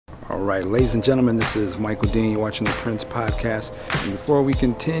right, ladies and gentlemen, this is Michael Dean. You're watching the Prince Podcast. And before we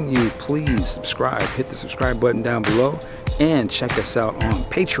continue, please subscribe. Hit the subscribe button down below and check us out on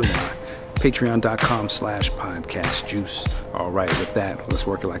Patreon. Patreon.com/podcastjuice. All right, with that, let's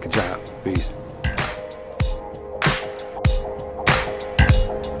work it like a job. Peace.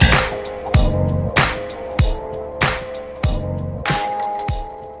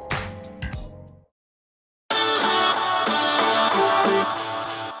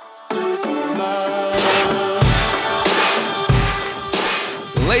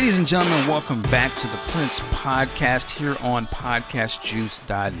 Ladies and gentlemen, welcome back to the Prince Podcast here on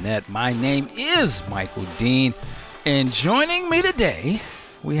podcastjuice.net. My name is Michael Dean, and joining me today,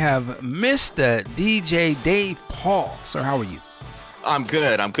 we have Mr. DJ Dave Paul. Sir, how are you? I'm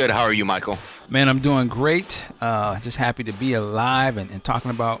good. How are you, Michael? Man, I'm doing great. Just happy to be alive and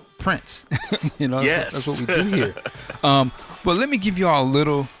talking about Prince. Yes. That's what we do here. But let me give you all a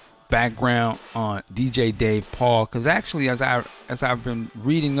little background on DJ Dave Paul, because actually as I've been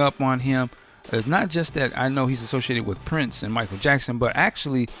reading up on him, it's not just that I know he's associated with Prince and Michael Jackson, but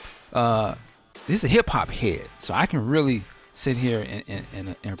actually he's a hip-hop head, so I can really sit here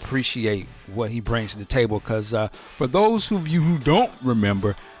and appreciate what he brings to the table, because for those of you who don't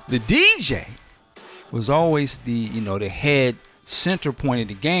remember, the DJ was always the head center point of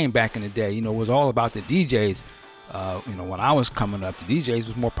the game back in the day. It was all about the DJs. When I was coming up, the DJs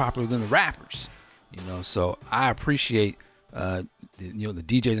was more popular than the rappers, so I appreciate, the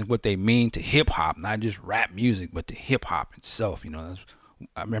DJs and what they mean to hip hop, not just rap music, but to hip hop itself. I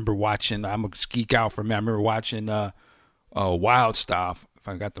remember watching, I'm a geek out for me. I remember watching, Wild Stuff, if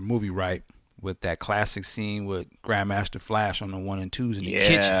I got the movie right, with that classic scene with Grandmaster Flash on the 1 and 2s in the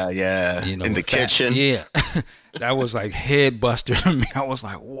kitchen. Yeah. In the kitchen. Yeah. That was like head buster to me. I was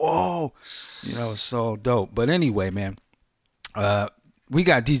like, whoa, so dope. But anyway, man, we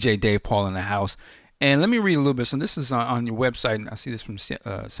got DJ Dave Paul in the house. And let me read a little bit. So this is on your website, and I see this from San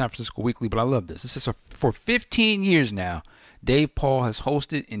Francisco Weekly, but I love this. This is for 15 years now, Dave Paul has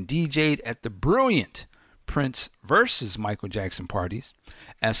hosted and DJ'd at the brilliant Prince versus Michael Jackson parties,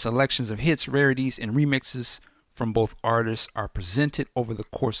 as selections of hits, rarities, and remixes from both artists are presented over the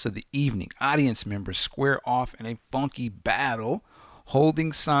course of the evening. Audience members square off in a funky battle,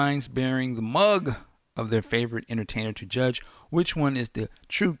 holding signs bearing the mug of their favorite entertainer to judge which one is the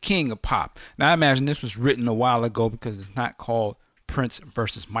true king of pop. Now, I imagine this was written a while ago, because it's not called Prince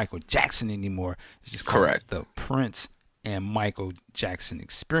versus Michael Jackson anymore. It's just called the Prince and Michael Jackson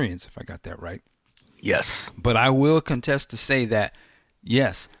Experience, if I got that right. Yes. But I will contest to say that,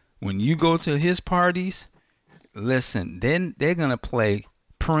 yes, when you go to his parties, listen, then they're going to play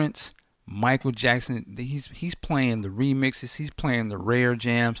Prince, Michael Jackson. He's playing the remixes. He's playing the rare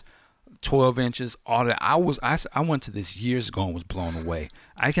jams, 12 inches, all that. I went to this years ago and was blown away.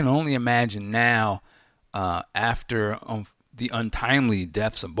 I can only imagine now, after the untimely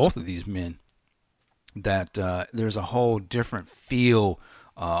deaths of both of these men, that there's a whole different feel.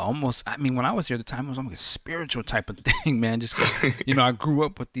 Almost, when I was here at the time, it was almost a spiritual type of thing, man. Just 'cause, I grew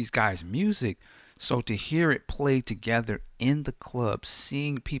up with these guys' music. So to hear it play together in the club,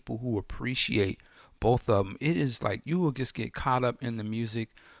 seeing people who appreciate both of them, it is like you will just get caught up in the music.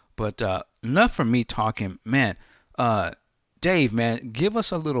 But enough for me talking, man. Dave, man, give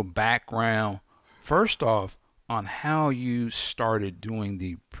us a little background, first off, on how you started doing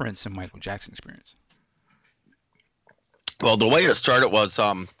the Prince and Michael Jackson Experience. Well, the way it started was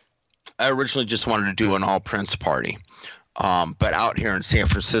I originally just wanted to do an all Prince party. But out here in San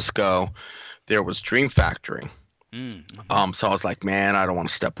Francisco, there was Dream Factory. Mm-hmm. So I was like, man, I don't want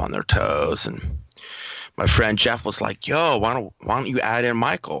to step on their toes. And my friend Jeff was like, yo, why don't you add in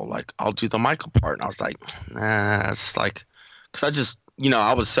Michael? Like, I'll do the Michael part. And I was like, nah, it's like, because I just,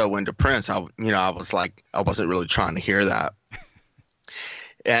 I was so into Prince. I was like, I wasn't really trying to hear that.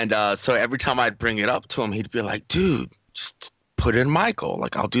 And so every time I'd bring it up to him, he'd be like, dude, just put in Michael.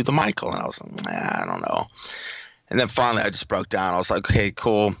 Like, I'll do the Michael. And I was like, nah, I don't know. And then finally I just broke down. I was like, okay,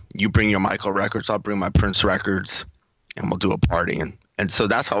 cool. You bring your Michael records. I'll bring my Prince records, and we'll do a party. And so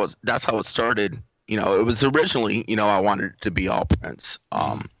that's how it started. It was originally, I wanted it to be all Prince.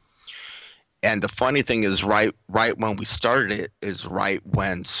 And the funny thing is right when we started it is right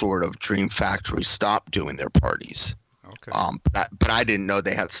when sort of Dream Factory stopped doing their parties. Okay. But I didn't know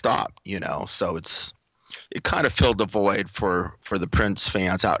they had stopped, so it kind of filled the void for the Prince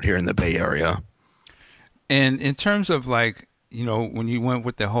fans out here in the Bay Area. And in terms of when you went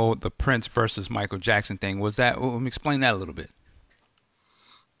with the Prince versus Michael Jackson thing, was that, explain that a little bit.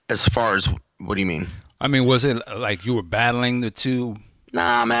 As far as, what do you mean? Was it like you were battling the two?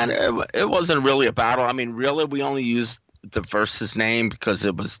 Nah, man, it wasn't really a battle. Really, we only used the versus name because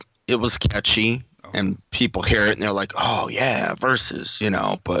it it was catchy, Oh, and people hear it and they're like, "Oh yeah, verses," you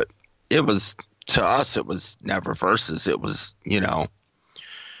know. But it was to us, it was never verses. It was, you know,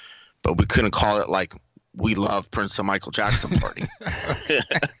 but we couldn't call it like "We Love Prince and Michael Jackson Party."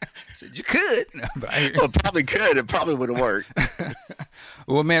 said you could. No, but I hear Well, it probably could. It probably would have worked.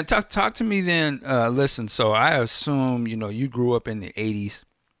 Well, man, talk to me then. Listen, so I assume you grew up in the '80s,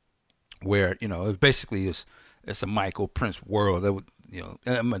 where it basically is it's a Michael Prince world. That would,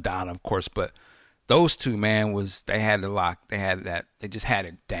 and Madonna, of course, but those two, man, they had the lock. They had that. They just had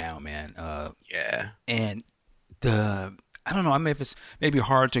it down, man. Yeah. And I don't know. I mean, if it's maybe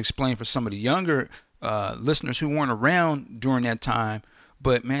hard to explain for some of the younger listeners who weren't around during that time,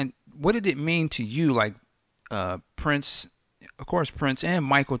 but man, what did it mean to you, like Prince, of course, Prince and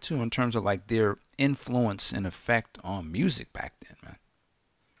Michael too, in terms of like their influence and effect on music back then, man?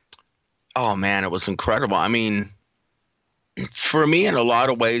 Oh man, it was incredible. I mean, for me, in a lot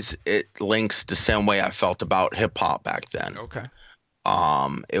of ways, it links the same way I felt about hip hop back then. Okay.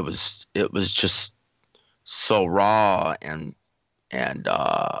 It was just so raw and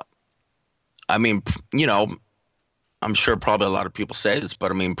I mean, I'm sure probably a lot of people say this,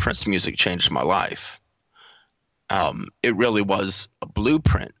 but I mean, Prince music changed my life. It really was a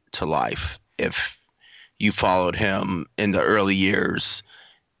blueprint to life if you followed him in the early years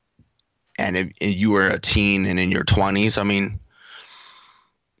and if you were a teen and in your 20s. I mean,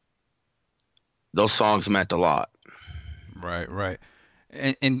 those songs meant a lot. Right, right.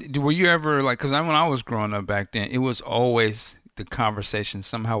 And were you ever like? Because when I was growing up back then, it was always the conversation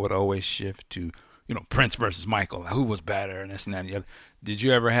somehow would always shift to Prince versus Michael, like, who was better and this and that and the other. Did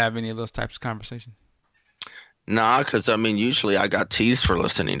you ever have any of those types of conversations? Nah, because I mean, usually I got teased for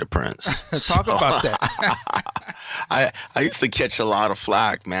listening to Prince. Talk So about that. I used to catch a lot of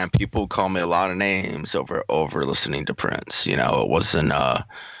flack, man. People call me a lot of names over listening to Prince. It wasn't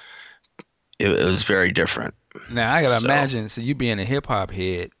it was very different. Now I gotta So imagine, so you being a hip hop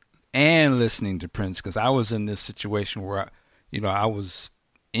head and listening to Prince, because I was in this situation where, I was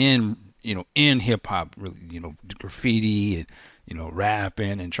in hip hop, really, graffiti and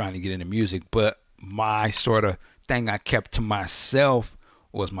rapping and trying to get into music, but my sort of thing I kept to myself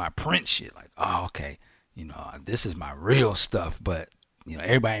was my Prince shit. Like, oh, okay, this is my real stuff, but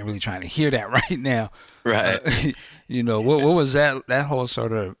everybody ain't really trying to hear that right now. Uh, right. what was that whole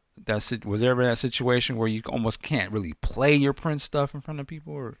sort of was there ever that situation where you almost can't really play your Prince stuff in front of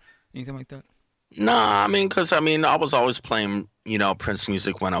people or anything like that? Nah, I mean, because I mean, I was always playing, Prince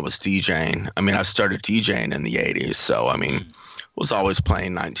music when I was DJing. I mean, I started DJing in the '80s, so I mean, was always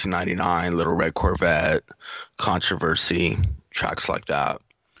playing 1999, Little Red Corvette, Controversy, tracks like that.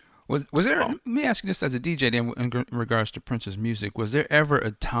 Was there? Um, Let me ask you this: as a DJ, then, in regards to Prince's music, was there ever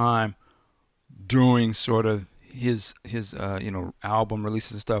a time during sort of his album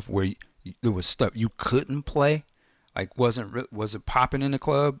releases and stuff where there was stuff you couldn't play? Like, was it popping in the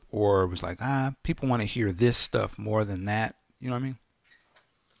club, or it was like, people want to hear this stuff more than that? You know what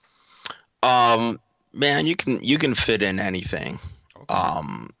I mean? Man, you can fit in anything. Okay.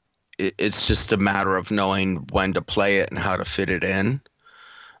 Um, it's just a matter of knowing when to play it and how to fit it in.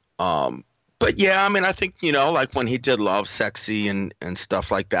 Um, but yeah, I mean, I think, like when he did Love Sexy and stuff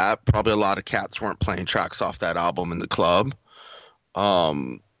like that, probably a lot of cats weren't playing tracks off that album in the club.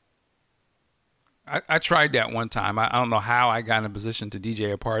 Um, I tried that one time. I don't know how I got in a position to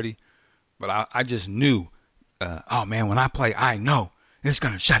DJ a party, but I just knew, oh man, when I play, I know it's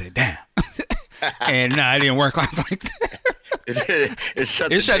gonna shut it down. And no, it didn't work like that. it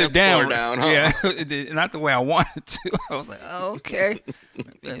shut It the shut it dance floor down. down, huh? Yeah, it did, not the way I wanted to. I was like, oh, okay.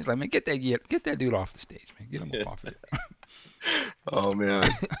 He's like, man, get that dude off the stage, man. Get him off of it. Oh man,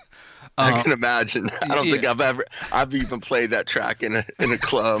 I Uh, can imagine. I don't yeah, think I've even played that track in a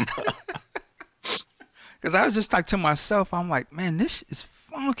club. because I was just like to myself, I'm like, man, this is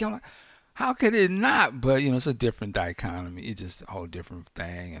funky. I'm like, how could it not? But it's a different dichotomy. It's just a whole different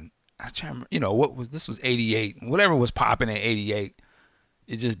thing. And I try to remember, this was '88. Whatever was popping in '88,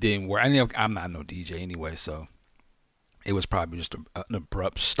 it just didn't work. I know I'm not no DJ anyway, so it was probably just an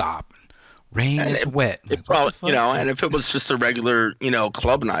abrupt stop. Rain And is wet. I'm it like, what the probably, fuck? and if it was just a regular,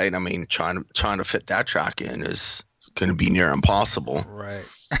 club night, I mean, trying to fit that track in is going to be near impossible. Right.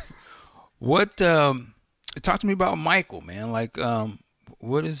 What? Talk to me about Michael, man. Like,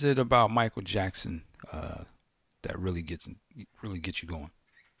 what is it about Michael Jackson that really gets you going?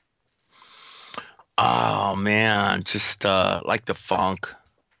 Oh man, just like the funk,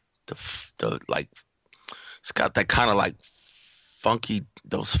 the like, it's got that kind of like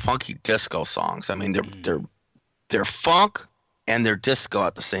those funky disco songs. I mean, Mm. they're funk and they're disco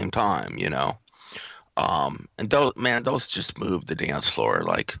at the same time. And those just move the dance floor.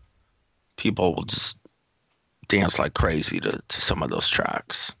 Like, people will just dance like crazy to some of those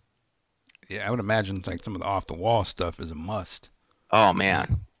tracks. Yeah, I would imagine like some of the off the wall stuff is a must. Oh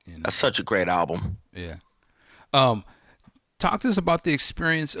man, You know. that's such a great album. Yeah. Um, Talk to us about the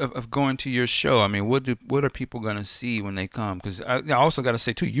experience of going to your show. I mean, what are people gonna see when they come? Because I also got to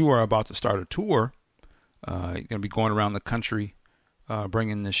say too, you are about to start a tour. You're gonna be going around the country,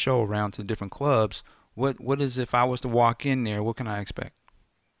 bringing this show around to different clubs. What is if I was to walk in there? What can I expect?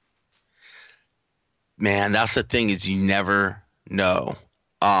 Man, that's the thing is you never know.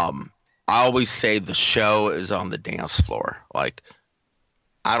 I always say the show is on the dance floor. Like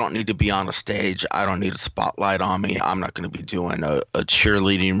I don't need to be on a stage. I don't need a spotlight on me. I'm not going to be doing a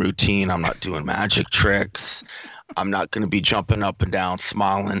cheerleading routine. I'm not doing magic tricks. I'm not going to be jumping up and down,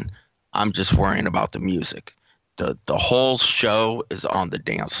 smiling. I'm just worrying about the music. The whole show is on the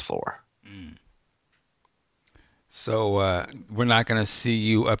dance floor. So we're not gonna see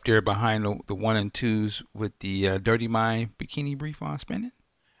you up there behind the one and twos with the Dirty Mind bikini brief on spinning.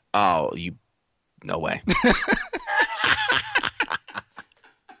 Oh, no way.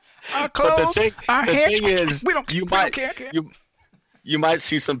 Our But the clothes, thing, our the hair. thing is, we don't, you we might don't care. you might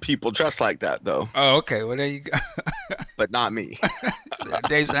see some people dressed like that though, Oh, okay. Well, there you go. but not me.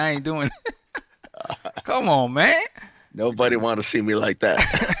 Dave said, I ain't doing it. Come on, man. Nobody want to see me like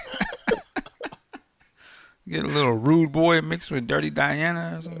that. Get a little rude boy mixed with Dirty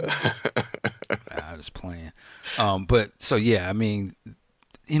Diana or something. I'm just playing. But so yeah, I mean,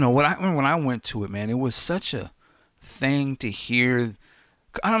 you know, when I went to it, man, it was such a thing to hear.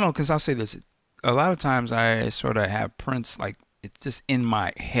 I don't know, because I'll say this. A lot of times I sort of have Prince, like, it's just in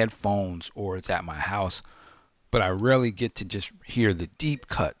my headphones or it's at my house, but I rarely get to just hear the deep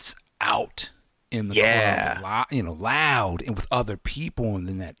cuts out in the club, you know, loud and with other people, and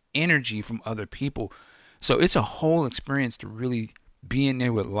then that energy from other people. So it's a whole experience to really be in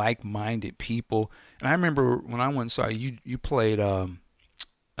there with like-minded people. And I remember when I went and saw you played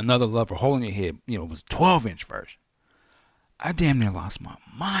Another Lover, Hole in Your Head, you know, it was a 12-inch version. I damn near lost my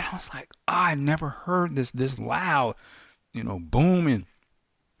mind. I was like, I never heard this loud, you know, booming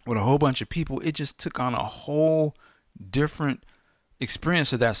with a whole bunch of people. It just took on a whole different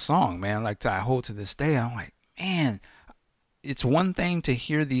experience of that song, man. Like I hold to this day, I'm like, man, it's one thing to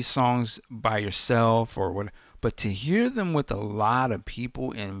hear these songs by yourself or what, but to hear them with a lot of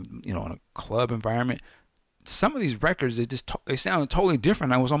people in, you know, in a club environment, some of these records, they sounded totally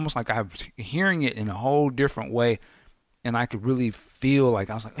different. I was almost like I was hearing it in a whole different way. And I could really feel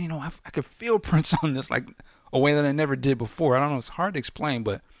like, I was like, you know, I could feel Prince on this, like a way that I never did before. I don't know. It's hard to explain,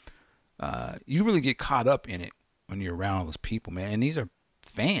 but you really get caught up in it when you're around all those people, man. And these are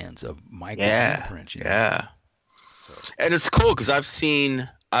fans of Michael and Prince. You know? Yeah. So. And it's cool because I've seen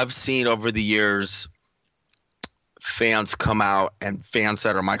over the years fans come out and fans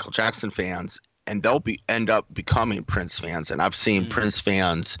that are Michael Jackson fans, and they'll end up becoming Prince fans. And I've seen Prince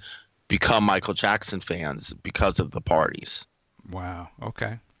fans become Michael Jackson fans because of the parties. Wow.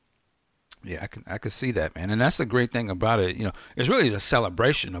 Okay. Yeah, I could see that, man. And that's the great thing about it. You know, it's really the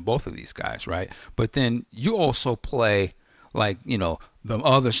celebration of both of these guys, right? But then you also play, like, you know, the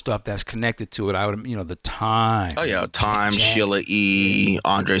other stuff that's connected to it. You know, the Time. Oh yeah, Time, Sheila E.,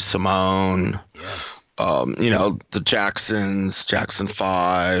 Andre Simone. Yes. You know, the Jacksons, Jackson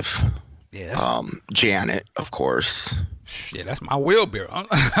 5. Yeah. Janet, of course. Yeah, that's my wheelbarrow. I'm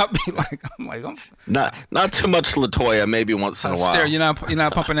like, not too much Latoya, maybe once in a while. You're not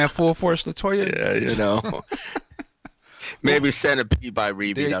pumping that full force Latoya. Yeah, you know. Maybe Centipede by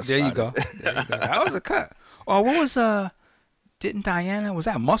Rebbie. There you go. That was a cut. Oh, what was Didn't Diana? Was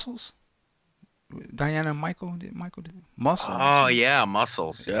that Muscles? Diana and Michael? Did Muscles? Oh yeah,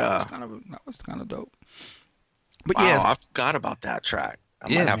 Muscles. Yeah, that was kind of dope. But wow, yeah, I forgot about that track. I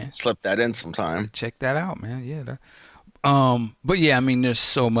might have to slip that in sometime. Check that out, man. Yeah. But yeah, I mean, there's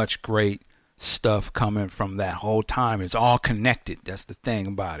so much great stuff coming from that whole time. It's all connected. That's the thing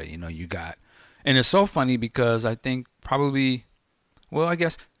about it. You know, and it's so funny because I think probably, well, I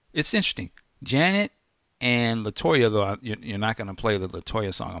guess it's interesting. Janet and Latoya, though, you're not going to play the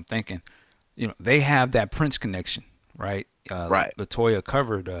Latoya song. I'm thinking, you know, they have that Prince connection, right? Right. Latoya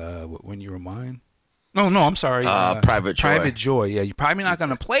covered When You Were Mine. No, I'm sorry. Private Joy. Private Joy. Yeah, you're probably not going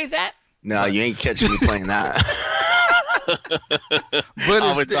to play that. No, you ain't catching me playing that. But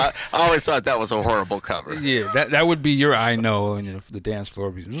I always thought that was a horrible cover. Yeah, that would be your I know, and if the dance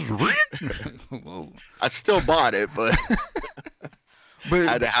floor be. I still bought it, but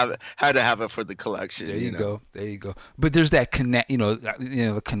had to have it for the collection. There you go. But there's that connect. You know,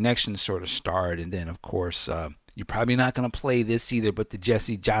 the connection sort of started, and then of course you're probably not going to play this either. But the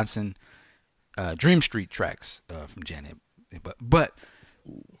Jesse Johnson Dream Street tracks from Janet, but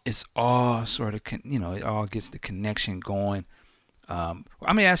it's all sort of it all gets the connection going.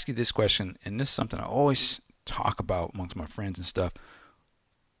 Let me ask you this question, and this is something I always talk about amongst my friends and stuff.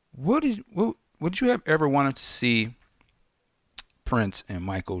 Would you have ever wanted to see Prince and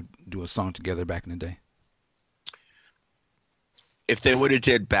Michael do a song together back in the day? If they would have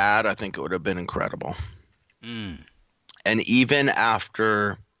did Bad, I think it would have been incredible. And even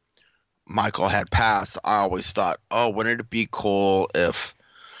after Michael had passed, I always thought, oh, wouldn't it be cool if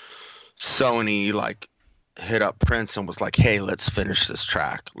Sony like hit up Prince and was like, hey, let's finish this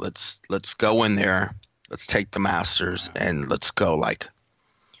track. Let's go in there. Let's take the masters and let's go. Like,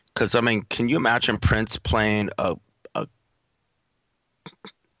 because I mean, can you imagine Prince playing a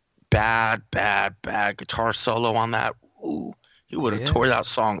bad guitar solo on that? Ooh, he would have tore that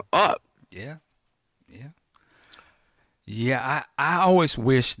song up. Yeah, I always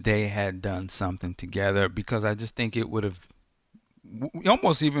wish they had done something together, because I just think it would have,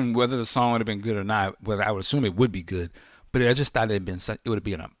 almost even whether the song would have been good or not, but I would assume it would be good. But I just thought it would have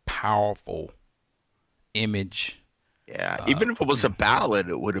been a powerful image. Yeah, even if it was a ballad,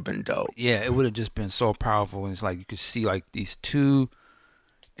 it would have been dope. Yeah, it would have just been so powerful. And it's like you could see like these two,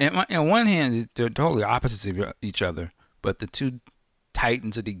 and on one hand, they're totally opposites of each other, but the two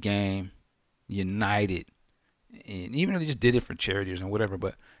titans of the game united. And even if they just did it for charities and whatever,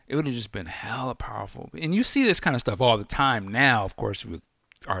 but it would have just been hella powerful. And you see this kind of stuff all the time now, of course, with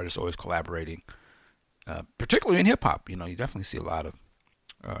artists always collaborating, particularly in hip hop. You definitely see a lot of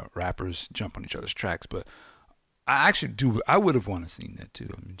rappers jump on each other's tracks. But I would have wanted to see that too.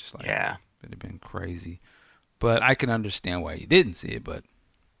 I mean, just like, it would have been crazy. But I can understand why you didn't see it. But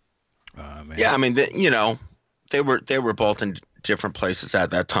man. Yeah, I mean, they were both in different places at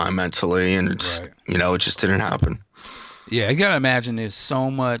that time mentally, and it just didn't happen. Yeah, you gotta imagine there's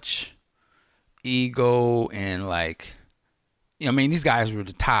so much ego and like, I mean, these guys were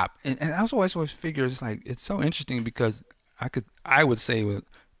the top, and I was always figure it's so interesting because I would say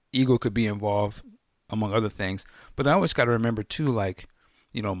ego could be involved among other things, but I always got to remember too, like,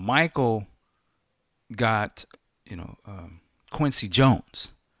 Michael got Quincy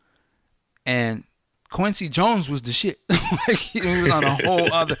Jones, and Quincy Jones was the shit. Like, he was on a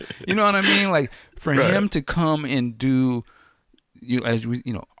whole other, you know what I mean? Like, for him to come and do,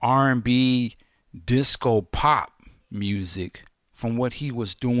 R&B, disco, pop music from what he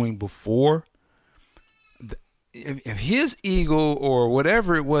was doing before, if his ego or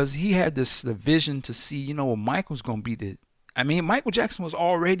whatever it was, he had the vision to see, Michael's going to be Michael Jackson was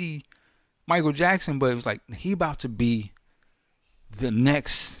already Michael Jackson, but it was like, he about to be the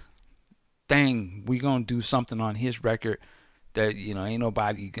next thing. We gonna do something on his record that ain't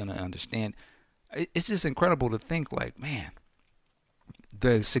nobody gonna understand. It's just incredible to think, like, man,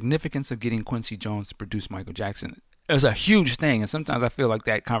 the significance of getting Quincy Jones to produce Michael Jackson is a huge thing, and sometimes I feel like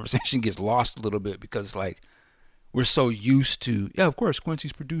that conversation gets lost a little bit because, like, we're so used to, of course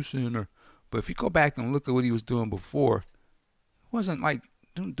Quincy's producing, but if you go back and look at what he was doing before, it wasn't like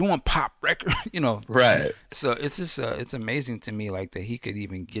doing pop record, Right. So it's just it's amazing to me, like, that he could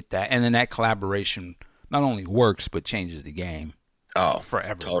even get that, and then that collaboration not only works but changes the game.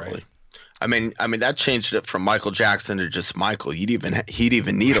 Forever. Totally. Right? I mean that changed it from Michael Jackson to just Michael. He'd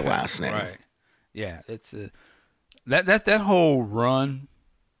even need a last name. Right. Yeah. It's that whole run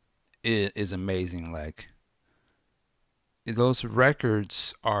is amazing. Like, those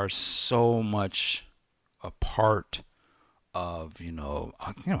records are so much a part of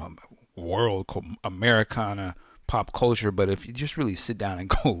world Americana pop culture. But if you just really sit down and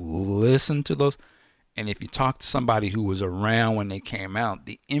go listen to those, and if you talk to somebody who was around when they came out,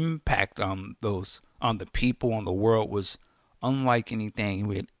 the impact on the people, on the world, was unlike anything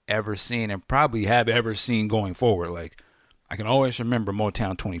we had ever seen and probably have ever seen going forward. Like, I can always remember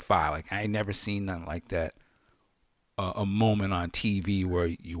Motown 25. Like, I ain't never seen nothing like that. A moment on TV where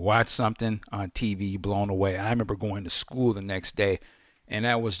you watch something on TV, blown away. I remember going to school the next day, and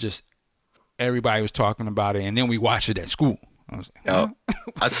that was just, everybody was talking about it, and then we watched it at school. I was like, huh?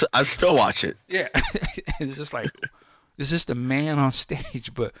 I still watch it. Yeah. It's just like, it's just a man on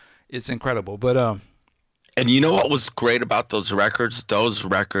stage, but it's incredible. But and you know what was great about those records? Those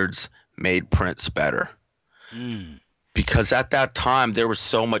records made Prince better. Because at that time there was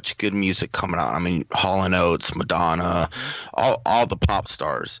so much good music coming out. I mean, Hall & Oates, Madonna, all the pop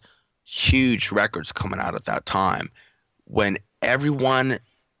stars, huge records coming out at that time. When everyone,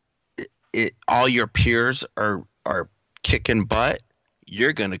 all your peers are kicking butt,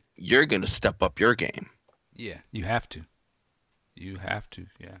 you're gonna step up your game. Yeah, you have to.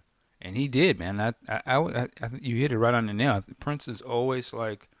 Yeah, and he did, man. I think you hit it right on the nail. Prince is always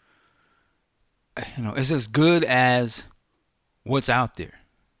like, it's as good as what's out there.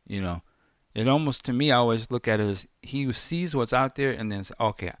 You know, it almost to me, I always look at it as he sees what's out there and then say,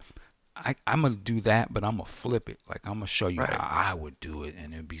 okay, I'm gonna do that, but I'm gonna flip it. Like I'm gonna show you Right. how I would do it,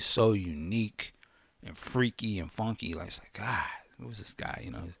 and it'd be so unique and freaky and funky. Like it's like, God, who's this guy?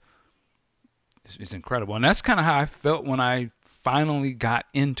 You know, it's incredible, and that's kind of how I felt when I finally got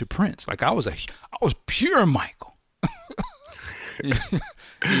into Prince. Like I was pure Michael.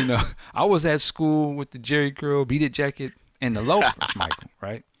 You know, I was at school with the Jerry curl, beat it jacket, and the loafers, Michael,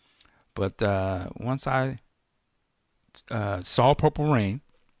 right? But once I saw Purple Rain,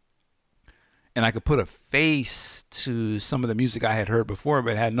 and I could put a face to some of the music I had heard before,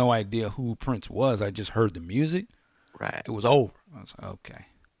 but had no idea who Prince was. I just heard the music. Right. It was over. I was like, okay,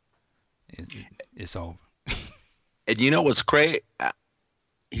 it's over. And you know what's great?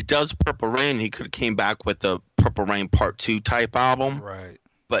 He does Purple Rain. He could have came back with the Purple Rain Part 2 type album, Right.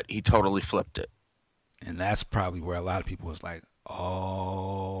 but he totally flipped it. And that's probably where a lot of people was like,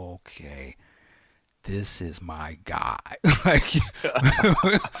 oh, okay, this is my guy. Like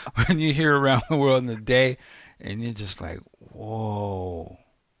when you hear Around the World in a Day, and you're just like, whoa,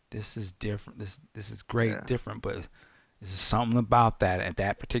 this is different. This is great, Yeah. different, but there's something about that at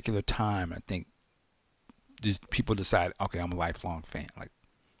that particular time. I think just people decide, okay, I'm a lifelong fan. Like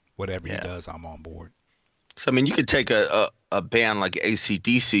whatever he Yeah. does, I'm on board. So I mean, you could take a band like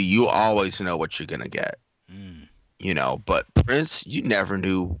AC/DC. You always know what you're gonna get, Mm. you know. But Prince, you never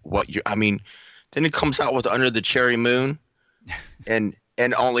knew what you. I mean, then it comes out with Under the Cherry Moon, and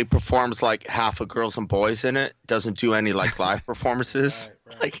only performs like half of Girls and Boys in it. Doesn't do any like live performances.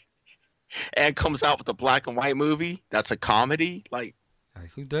 Right. Like, and comes out with a black and white movie that's a comedy. Like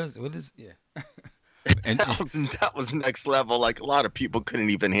Like who does what is yeah. And that was next level. Like a lot of people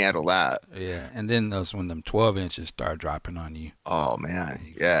couldn't even handle that. yeah, and then that's when them 12 inches start dropping on you. Oh man,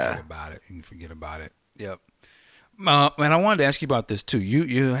 You can yeah. forget about it. You can forget about it. Yep. And I wanted to ask you about this too.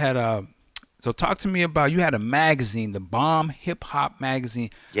 You had a so talk to me about you had a magazine, the Bomb Hip Hop magazine.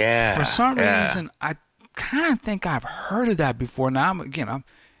 Yeah. For some yeah. reason, I kind of think I've heard of that before. Now I'm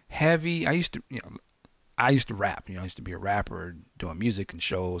heavy. I used to rap. You know, I used to be a rapper doing music and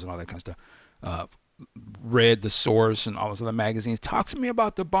shows and all that kind of stuff. Read The Source and all those other magazines. Talk to me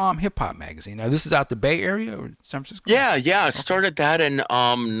about the Bomb Hip Hop magazine. Now, this is out the Bay Area or San Francisco? Yeah. I started that in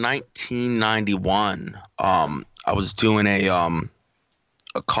 1991. I was doing a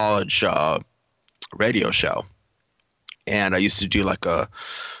college radio show, and I used to do like a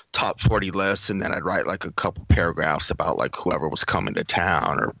top 40 list, and then I'd write like a couple paragraphs about like whoever was coming to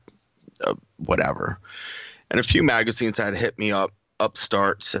town or whatever. And a few magazines had hit me up,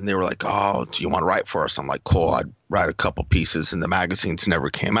 upstarts, and they were like, oh, do you want to write for us? I'm like, cool. I'd write a couple pieces, and the magazines never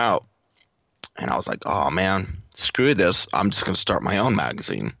came out. And I was like, oh man, screw this. I'm just going to start my own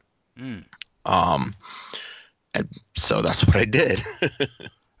magazine. Mm. And so that's what I did.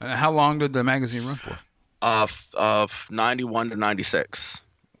 How long did the magazine run for? Of 91 to 96.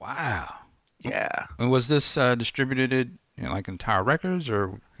 Wow. Yeah. And was this distributed like in Tower Records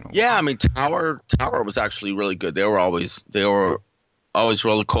or? Yeah, I mean, Tower was actually really good. They were always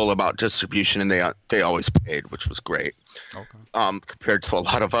really cool about distribution, and they always paid, which was great. Okay. Compared to a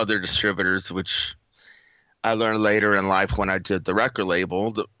lot of other distributors, which I learned later in life when I did the record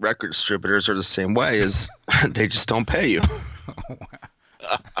label. The record distributors are the same way, as they just don't pay you,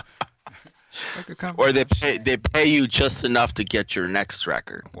 or they pay you just enough to get your next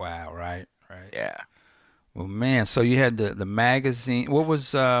record. Wow. Right. Yeah. Well, man. So you had the magazine. What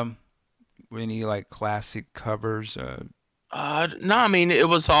was any like classic covers? No, I mean it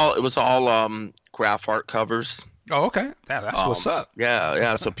was all graph art covers. Oh, okay. That's what's up.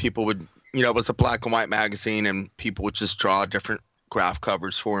 Yeah. So people would, it was a black and white magazine, and people would just draw different graph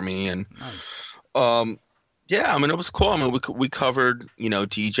covers for me, and Nice. yeah, I mean it was cool. I mean we covered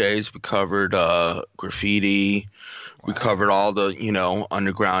DJs, we covered graffiti, we Wow. covered all the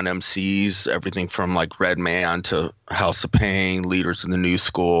underground MCs, everything from like Redman to House of Pain, Leaders in the New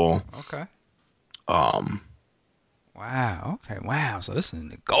School. Okay. Um, Wow. Okay. Wow. So this is in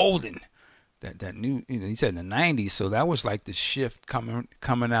the golden, that new. You said in the '90s. So that was like the shift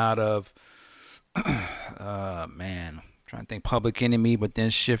coming out of, man, I'm trying to think Public Enemy, but then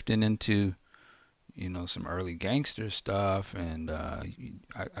shifting into, some early gangster stuff, and I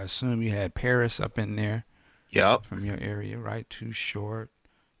assume you had Paris up in there yep. from your area, right? Too Short,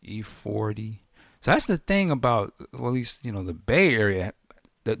 E40. So that's the thing about, well, at least the Bay Area.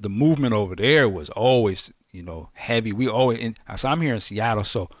 The movement over there was always heavy. We always so I'm here in Seattle,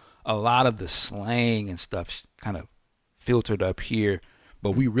 so a lot of the slang and stuff kind of filtered up here,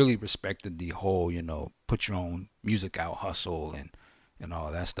 but we really respected the whole put your own music out hustle and all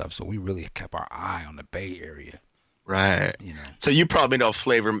of that stuff. So we really kept our eye on the Bay Area. Right. You know, So you probably know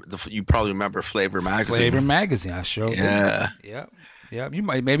Flavor. You probably remember Flavor magazine. Flavor magazine. I sure Yeah. do. Yep. Yep. You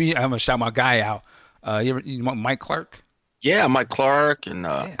might maybe I'm gonna shout my guy out. You want Mike Clark? Yeah, Mike Clark and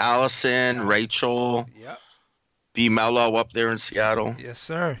Yeah. Allison, Rachel, Yep. B Mello up there in Seattle. Yes,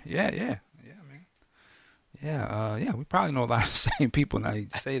 sir. Yeah. Yeah. Yeah, man. Yeah. Yeah. We probably know a lot of the same people now. You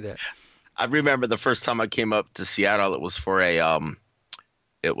say that. I remember the first time I came up to Seattle. It was for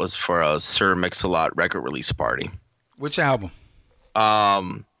a Sir Mix-a-Lot record release party. Which album?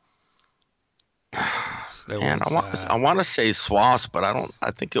 Um, There man, was, I want to say Swas, but I don't.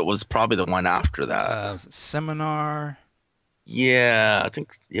 I think it was probably the one after that. Seminar. Yeah, I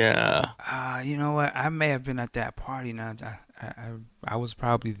think. Yeah. You know what? I may have been at that party. Now, I was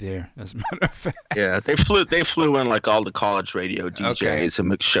probably there. As a matter of fact. Yeah, they flew in like all the college radio DJs and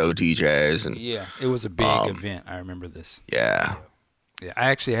mixed show DJs and Yeah, it was a big event. I remember this. yeah. Yeah,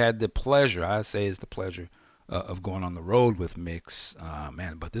 I actually had the pleasure. I say it's the pleasure of going on the road with Mix.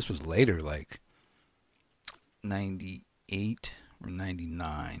 Man, but this was later, like 98 or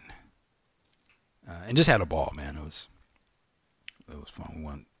 99, and just had a ball, man. It was fun. We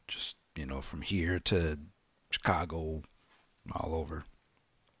went just from here to Chicago, all over.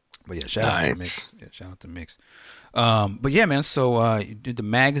 But yeah, shout out to Mix. Yeah, shout out to Mix. But yeah, man. So you did the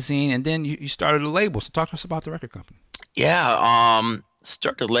magazine, and then you started a label. So talk to us about the record company. Yeah.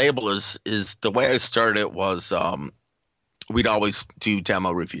 Started label is the way I started it was we'd always do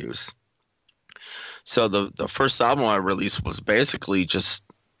demo reviews. So the first album I released was basically just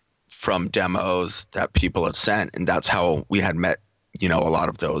from demos that people had sent, and that's how we had met, a lot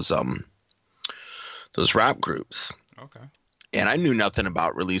of those rap groups. Okay. And I knew nothing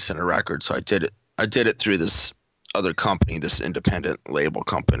about releasing a record, so I did it through this other company, this independent label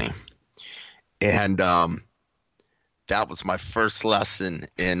company. And that was my first lesson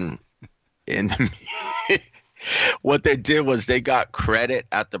in what they did was they got credit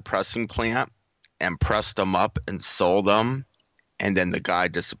at the pressing plant and pressed them up and sold them, and then the guy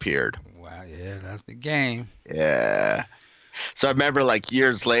disappeared. Wow, yeah, that's the game. Yeah. So I remember like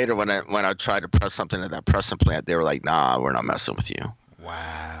years later when I tried to press something at that pressing plant, they were like, "Nah, we're not messing with you."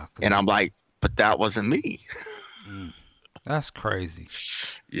 Wow. And I'm like, "But that wasn't me." That's crazy.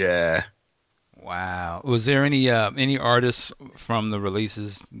 Yeah. Wow. Was there any artists from the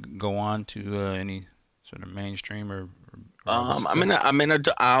releases go on to any sort of mainstream or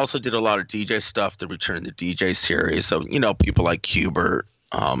I also did a lot of DJ stuff, the Return to DJ series. So, people like Qbert,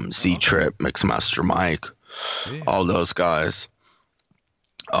 Z-Trip, Mixmaster Mike, all those guys.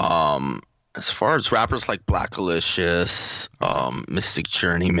 As far as rappers like Blackalicious, Mystic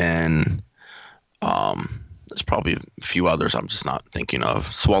Journeyman, there's probably a few others I'm just not thinking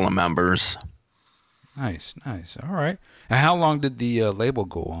of. Swollen Members. Nice. All right. And how long did the label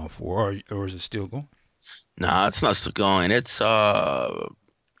go on for, or is it still going? Nah, it's not still going. It's I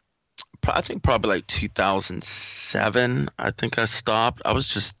think probably like 2007. I think I stopped. I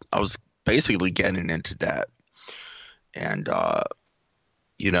was basically getting into debt, and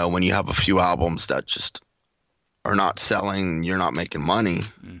when you have a few albums that just are not selling, you're not making money.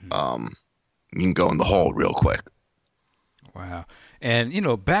 You can go in the hole real quick. Wow. And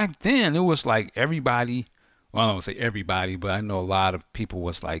back then it was like everybody. Well, I don't want to say everybody, but I know a lot of people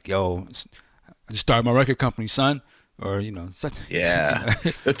was like, "Yo, I just started my record company, son," or such. Yeah.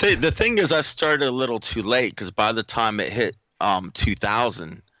 The thing is, I started a little too late because by the time it hit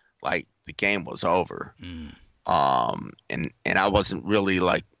 2000, like the game was over. And I wasn't really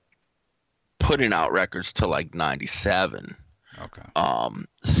like putting out records till like 97. Okay.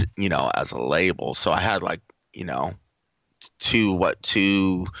 As a label, so I had like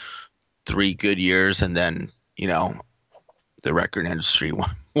 2, 3 good years, and then the record industry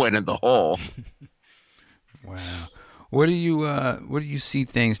went in the hole. Wow. What do you see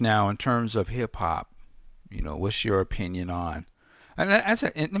things now in terms of hip hop? What's your opinion on? And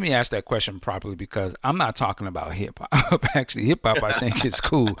let me ask that question properly, because I'm not talking about hip hop. Actually, hip hop I think is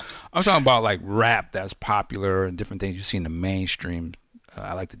cool. I'm talking about like rap that's popular and different things you see in the mainstream.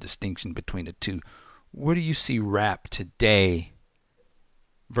 I like the distinction between the two. Where do you see rap today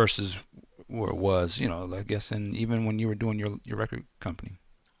versus where it was, I guess, and even when you were doing your record company?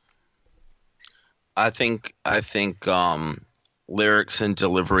 I think lyrics and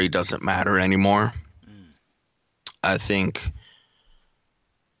delivery doesn't matter anymore. I think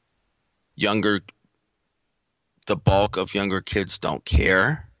the bulk of younger kids don't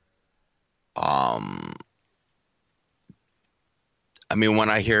care. When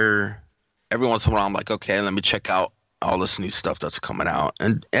I hear every once in a while, I'm like, okay, let me check out all this new stuff that's coming out.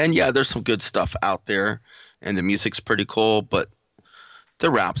 And yeah, there's some good stuff out there, and the music's pretty cool, but the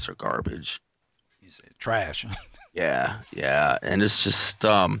raps are garbage. You say trash. Yeah, and it's just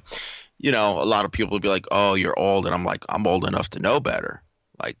a lot of people will be like, "Oh, you're old," and I'm like, "I'm old enough to know better."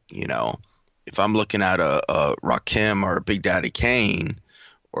 Like, if I'm looking at a Rakim or a Big Daddy Kane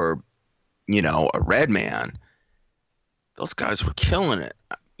or a Redman, those guys were killing it.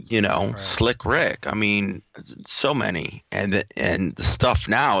 Right. Slick Rick. I mean, so many, and the stuff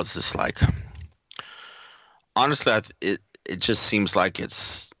now is just like, honestly, it just seems like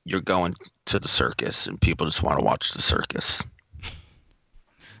you're going to the circus, and people just want to watch the circus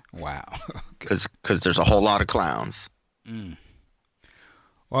Wow. Okay. because there's a whole lot of clowns. Mm.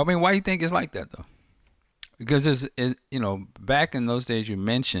 Well, I mean, why do you think it's like that though? Because back in those days you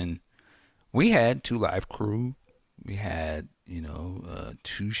mentioned, we had Two Live Crew, we had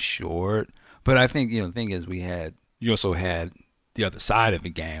Too Short, but I think the thing is you also had the other side of the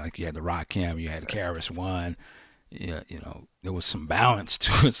gang, like you had the Rakim, you had the KRS One, yeah, there was some balance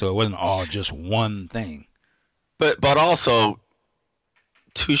to it, so it wasn't all just one thing. But also,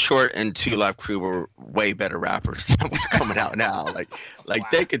 Too Short and Two Live Crew were way better rappers than what's coming out now. Like Wow.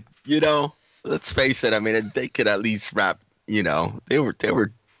 they could, let's face it. I mean, they could at least rap. They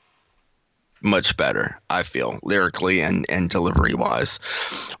were much better. I feel lyrically and delivery wise.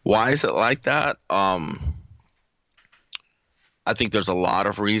 Why is it like that? I think there's a lot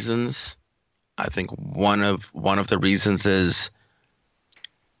of reasons. I think one of the reasons is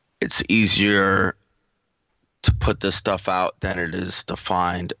it's easier to put this stuff out than it is to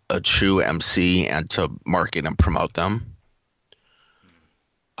find a true MC and to market and promote them.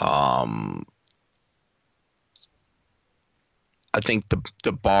 Um, I think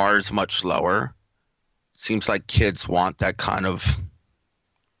the bar is much lower. Seems like kids want that kind of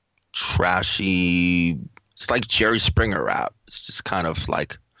trashy. It's like Jerry Springer rap. It's just kind of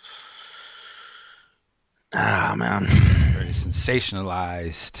like, man, Very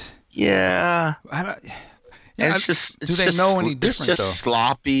sensationalized. yeah. I don't, And yeah, do they know any it's different just though?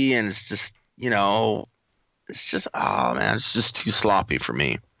 sloppy, and it's just it's just, oh man, it's just too sloppy for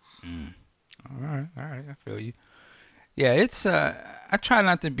me. Mm. All right, I feel you. Yeah, it's I try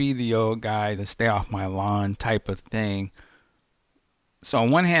not to be the old guy to stay off my lawn type of thing. So on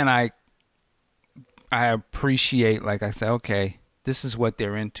one hand, I appreciate, like I said, okay, this is what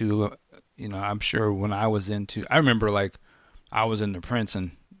they're into. I'm sure when I remember like I was into Prince,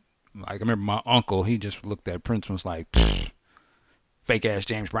 and like I remember my uncle, he just looked at Prince and was like, fake ass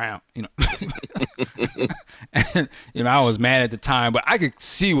James Brown, and I was mad at the time, but I could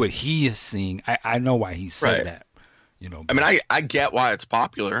see what he is seeing. I know why he said Right. that, I mean, but I get why it's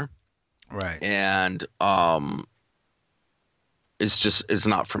popular, right. and it's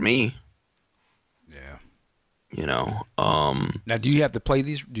not for me, Yeah. you know. Um, Now, do you have to play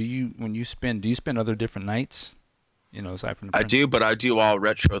these? Do you spend other different nights? Aside from the I Prince. do, but I do all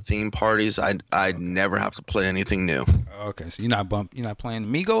retro theme parties. I Okay. never have to play anything new. Okay. So you're not playing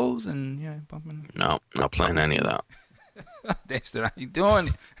Migos and bumping. No, not playing any of that. Dexter, how you doing?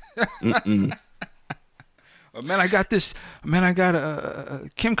 Mm-mm. Oh, man, I got this. Man, I got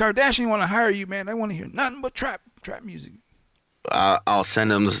Kim Kardashian want to hire you, man. They want to hear nothing but trap music. I'll send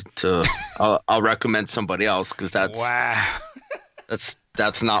them to. I'll recommend somebody else because Wow.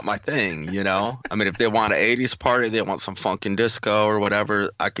 that's not my thing. I mean, if they want an '80s party, they want some funk and disco or whatever,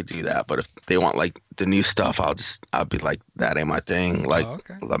 I could do that. But if they want like the new stuff, I'll be like, that ain't my thing. Like, Oh,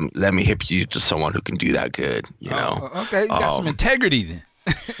 okay. let me hip you to someone who can do that good. Okay. You got some Um, integrity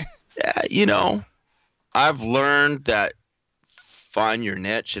then. yeah, I've learned that find your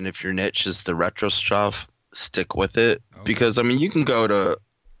niche, and if your niche is the retro stuff, stick with it. Okay. Because I mean, you can go to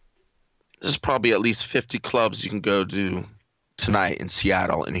there's probably at least 50 clubs you can go to tonight in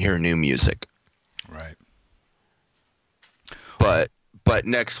Seattle and hear new music. Right. But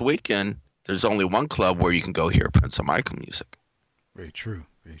next weekend, there's only one club where you can go hear Prince and Michael music. Very true.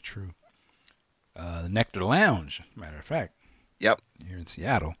 Very true. The Nectar Lounge, matter of fact, Yep. here in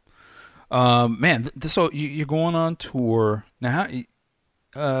Seattle. Man, so you're going on tour now.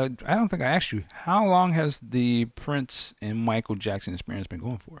 I don't think I asked you. How long has the Prince and Michael Jackson experience been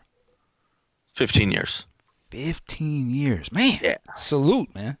going for? 15 years. 15 years, man. Yeah.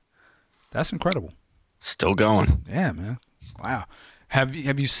 Salute, man. That's incredible. Still going. Yeah, man. Wow. Have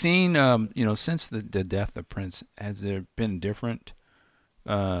you seen since the death of Prince, has there been different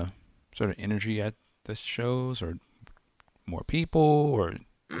sort of energy at the shows, or more people, or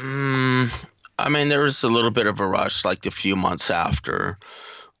I mean, there was a little bit of a rush like a few months after.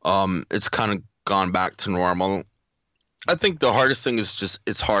 It's kind of gone back to normal. I think the hardest thing is just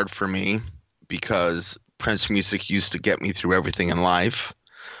it's hard for me because Prince music used to get me through everything in life.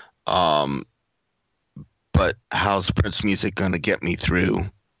 Um, but how's Prince music going to get me through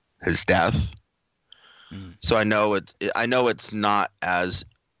his death? So I know it's not as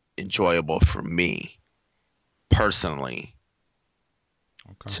enjoyable for me personally.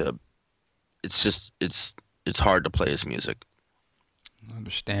 Okay. To it's just it's hard to play his music. I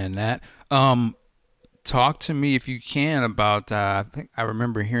understand that. Talk to me if you can about. I think I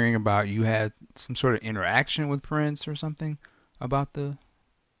remember hearing about you had some sort of interaction with Prince or something about the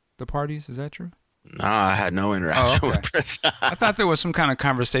parties. Is that true? No, I had no Oh, interaction okay. with Prince. I thought there was some kind of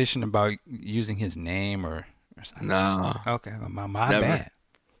conversation about using his name or something. No, Okay, well, my never,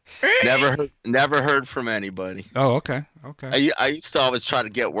 bad. never heard from anybody. Oh, okay, okay. I used to always try to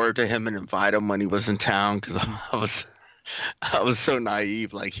get word to him and invite him when he was in town because I was so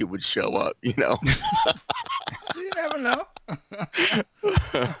naive, like he would show up, you know. You never know.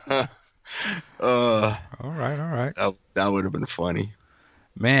 All right, all right. That would have been funny.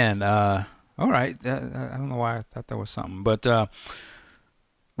 Man, all right. I don't know why I thought that was something, but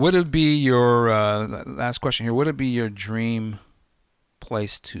would it be your last question here? Would it be your dream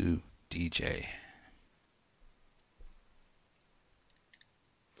place to DJ?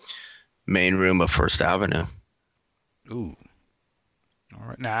 Main room of First Avenue. Ooh, all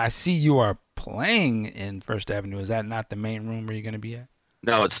right. Now I see you are playing in First Avenue. Is that not the main room where you're going to be at?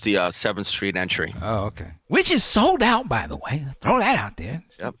 No, it's the 7th Street entry. Oh, okay. Which is sold out, by the way. Throw that out there.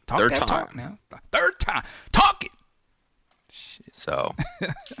 Yep, Talk third that time. talk now. Third time. Talk it. So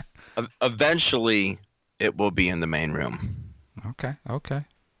eventually it will be in the main room. Okay, okay.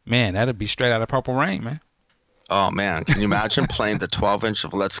 Man, that'd be straight out of Purple Rain, man. Oh man, can you imagine playing the 12-inch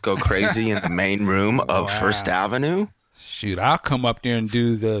of Let's Go Crazy in the main room of Wow. First Avenue? Shoot, I'll come up there and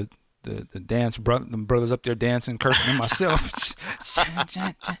do the dance, the brothers up there dancing, cursing them myself.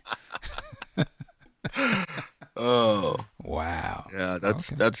 Oh, Wow. yeah,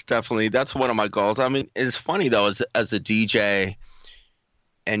 that's Okay. definitely that's one of my goals. I mean, it's funny though, as a DJ,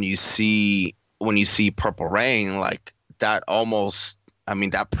 and when you see Purple Rain, like that almost, I mean,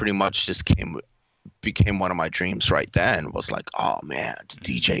 that pretty much just became one of my dreams right then. Was like, oh man, to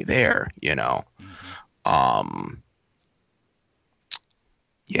DJ there, you know. Um,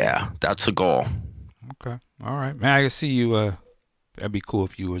 yeah, that's a goal. Okay. All right, man. I can see you. That'd be cool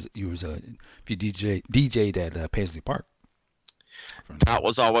if you DJ'd at Paisley Park. That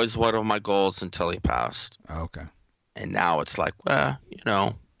was always one of my goals until he passed. Oh, okay. And now it's like, well, you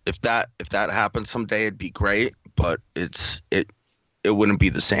know, if that happens someday, it'd be great, but it wouldn't be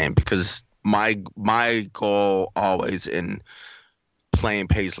the same because my goal always in playing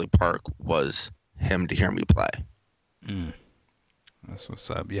Paisley Park was him to hear me play. Mm. That's what's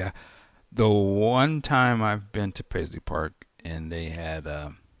up. Yeah. The one time I've been to Paisley Park and they had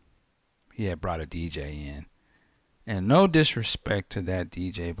he had brought a DJ in. And no disrespect to that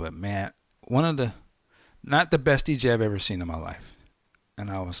DJ, but man, one of the not the best DJ I've ever seen in my life. And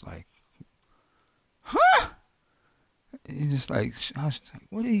I was like, huh? He's just like, I was like,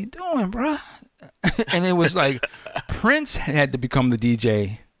 what are you doing, bro? And it was like Prince had to become the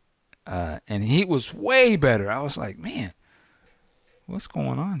DJ, and he was way better. I was like, man, what's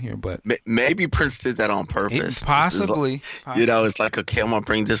going on here? But Maybe Prince did that on purpose. possibly. You know, it's like, okay, I'm gonna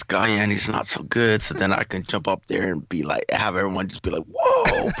bring this guy in. He's not so good, so then I can jump up there and be like, have everyone just be like,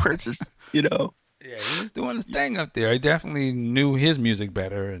 whoa, Prince is, you know. Yeah, he was doing his thing up there. He definitely knew his music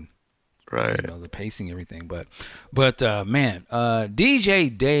better and Right. you know, the pacing, everything. But man,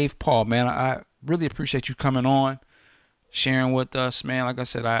 DJ Dave Paul, man, I really appreciate you coming on, sharing with us, man. Like I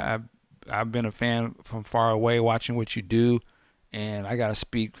said, I've been a fan from far away, watching what you do, and I gotta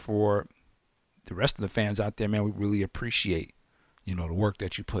speak for the rest of the fans out there, man. We really appreciate, you know, the work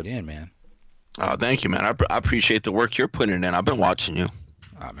that you put in, man. Oh, thank you, man. I appreciate the work you're putting in. I've been watching you.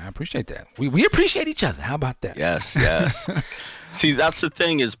 Oh, man, I appreciate that. We appreciate each other. How about that? Yes, yes. See, that's the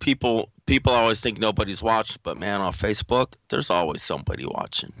thing is people always think nobody's watched, but man, on Facebook, there's always somebody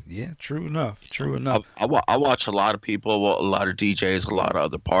watching. Yeah, true enough. True enough. I watch a lot of people, a lot of DJs, a lot of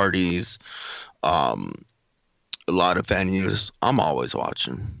other parties, a lot of venues. I'm always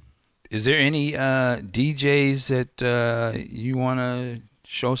watching. Is there any DJs that you want to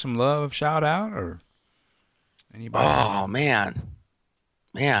show some love, shout out, or anybody? Oh man.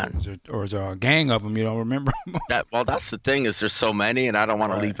 Or is there a gang of them you don't remember? That's the thing is there's so many, and I don't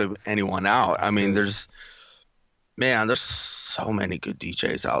want Right. to leave anyone out. I mean, feel there's so many good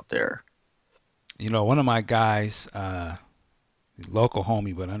DJs out there. You know, one of my guys, local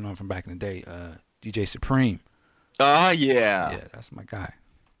homie, but I know him from back in the day, DJ Supreme. Oh yeah. Yeah, that's my guy.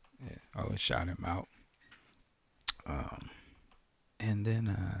 Yeah, I always shout him out. And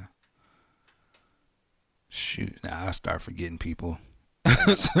then, shoot, now I start forgetting people.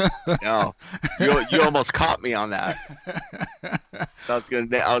 No, you almost caught me on that. So I was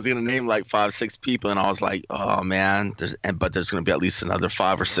gonna name like 5, 6 people, and I was like, oh man, but there's gonna be at least another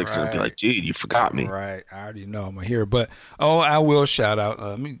 5 or 6, and I'll be like, dude, you forgot me. Right, I already know I'm here, but I will shout out.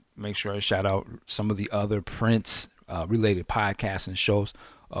 Let me make sure I shout out some of the other Prince related podcasts and shows.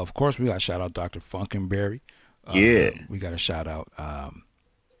 Of course, we got to shout out Dr. Funkenberry. Yeah, we got to shout out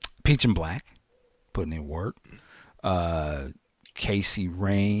Peach and Black, putting in work. Casey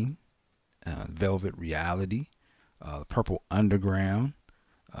Rain, Velvet Reality, Purple Underground,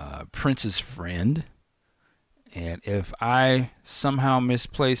 Prince's Friend. And if I somehow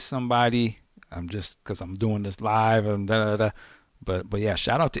misplace somebody, I'm just because I'm doing this live and But yeah,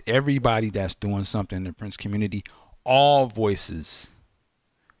 shout out to everybody that's doing something in the Prince community. All voices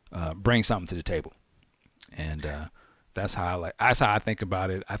bring something to the table, and that's how I think about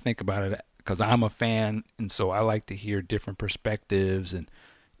it. I think about it because I'm a fan, and so I like to hear different perspectives, and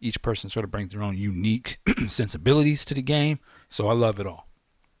each person sort of brings their own unique sensibilities to the game. So I love it all.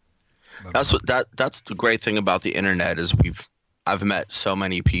 That's the great thing about the internet is I've met so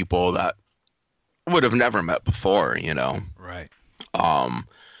many people that I would have never met before, you know. Right.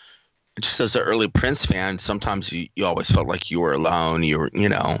 Just as an early Prince fan, sometimes you always felt like you were alone. You were, you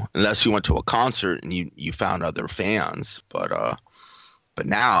know, unless you went to a concert and you found other fans. But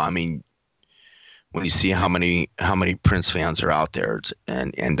now, I mean, when you see how many Prince fans are out there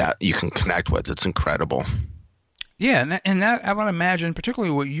and that you can connect with, it's incredible. Yeah, and that I would imagine,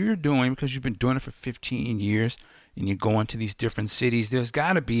 particularly what you're doing, because you've been doing it for 15 years, and you go into these different cities. There's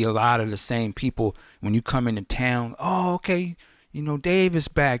got to be a lot of the same people when you come into town. Oh, okay, you know, Dave is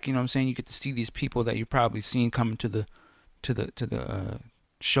back. You know what I'm saying? You get to see these people that you've probably seen coming to the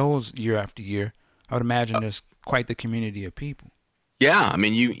shows year after year. I would imagine there's quite the community of people. Yeah, I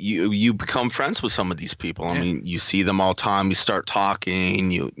mean, you become friends with some of these people. I mean, you see them all the time. You start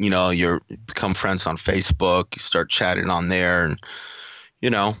talking. You become friends on Facebook. You start chatting on there, and you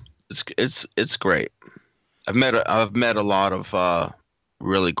know, it's great. I've met a lot of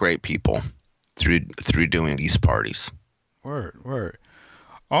really great people through doing these parties. Word.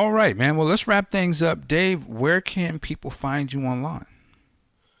 All right, man. Well, let's wrap things up. Dave, where can people find you online?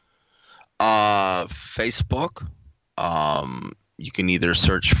 Facebook. You can either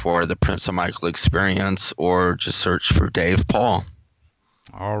search for the Prince and Michael Experience or just search for Dave Paul.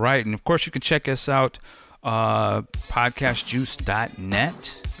 All right. And, of course, you can check us out,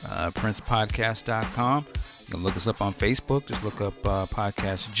 podcastjuice.net, princepodcast.com. You can look us up on Facebook. Just look up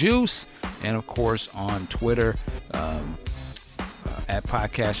Podcast Juice. And, of course, on Twitter, at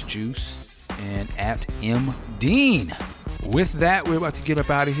Podcast Juice and at MDean. With that, we're about to get up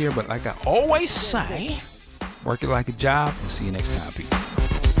out of here. But like I always say, work it like a job. We'll see you next time, people.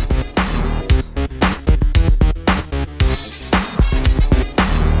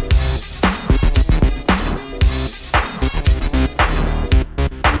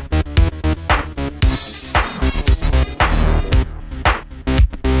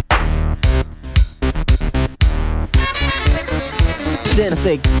 Then I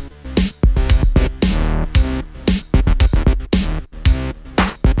say